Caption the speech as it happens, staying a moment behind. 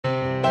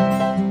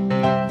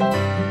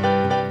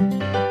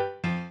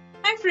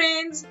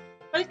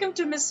Welcome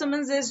to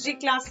Ms.Suman's SG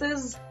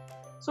classes.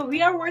 So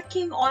we are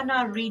working on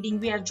our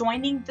reading. We are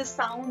joining the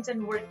sounds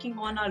and working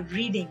on our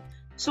reading.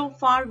 So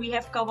far we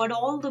have covered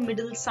all the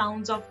middle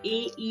sounds of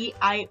A, E,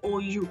 I, O,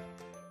 U.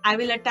 I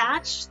will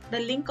attach the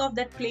link of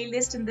that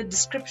playlist in the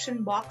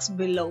description box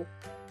below.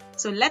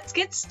 So let's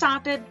get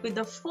started with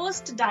the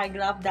first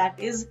digraph, that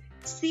is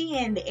C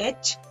and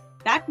H.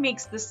 That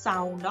makes the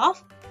sound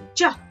of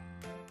Ch,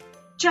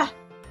 Ch,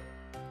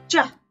 Ch.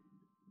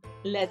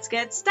 Let's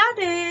get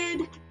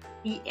started.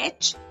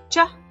 E-H, Ch,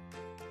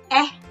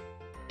 Eh,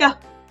 T,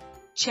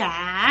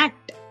 chat.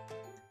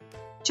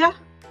 Ch,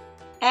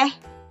 Eh,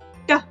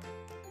 T,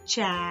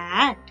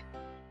 chat.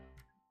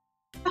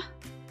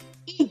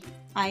 E,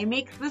 I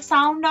make the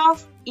sound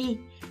of E.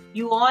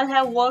 You all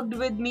have worked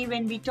with me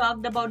when we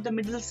talked about the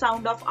middle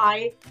sound of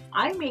I.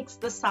 I makes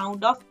the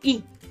sound of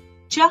E.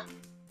 Ch,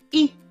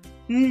 E,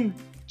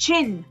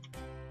 chin.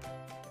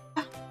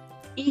 Ch,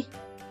 E,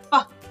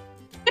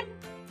 P,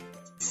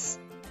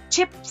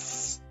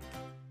 chips.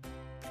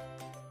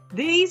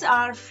 These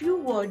are few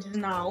words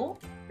now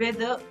where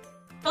the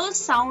first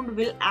sound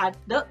will at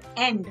the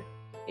end.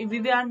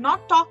 We are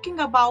not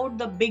talking about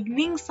the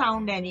beginning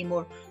sound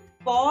anymore.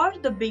 For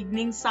the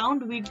beginning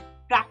sound, we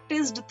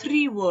practiced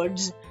 3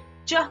 words.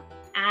 Ch,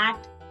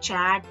 at,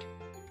 chat.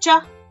 Ch,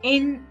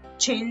 in,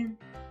 chin.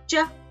 Ch,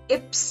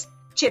 ips,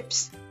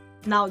 chips.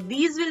 Now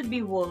these will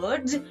be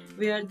words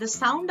where the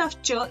sound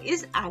of ch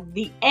is at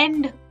the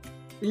end.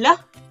 L,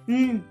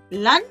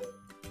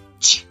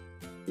 lunch,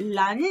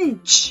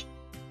 lunch.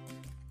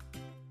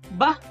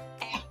 B,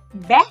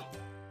 be,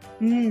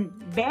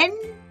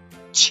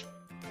 bench,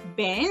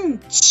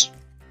 bench.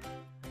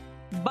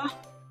 B,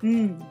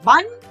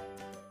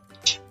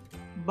 bunch,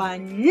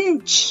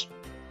 bunch.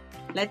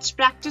 Let's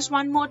practice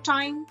one more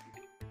time.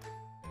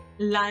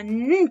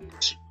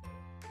 Lunch,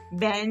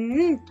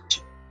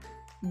 bench,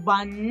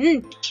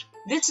 bunch.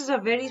 This is a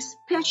very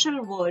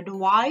special word.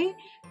 Why?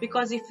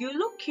 Because if you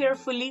look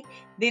carefully,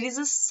 there is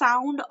a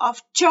sound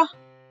of ch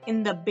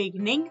in the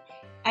beginning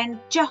and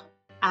ch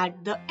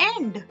at the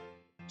end.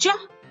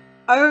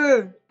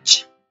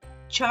 Church,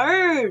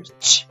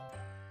 church,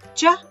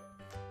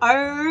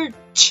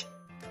 church,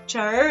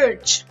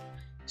 church.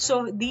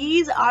 So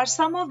these are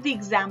some of the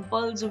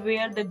examples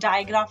where the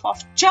digraph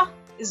of ch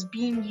is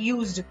being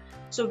used.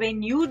 So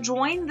when you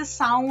join the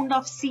sound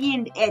of C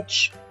and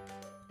H,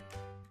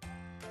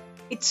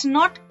 it's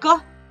not k,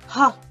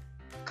 h,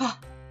 k.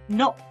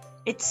 No,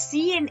 it's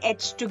C and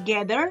H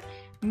together,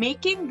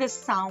 making the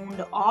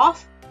sound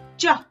of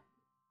ch,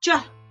 ch,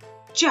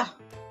 ch.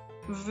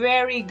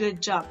 Very good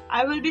job.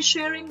 I will be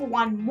sharing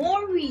one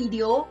more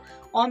video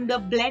on the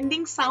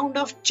blending sound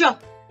of ch,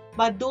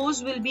 but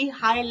those will be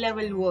high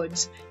level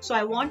words. So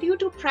I want you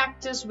to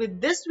practice with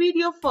this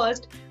video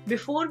first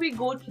before we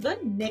go to the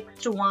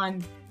next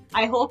one.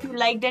 I hope you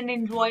liked and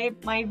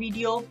enjoyed my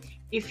video.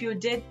 If you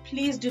did,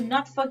 please do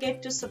not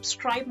forget to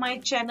subscribe my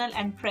channel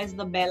and press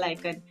the bell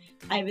icon.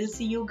 I will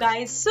see you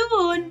guys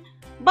soon.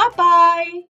 Bye bye.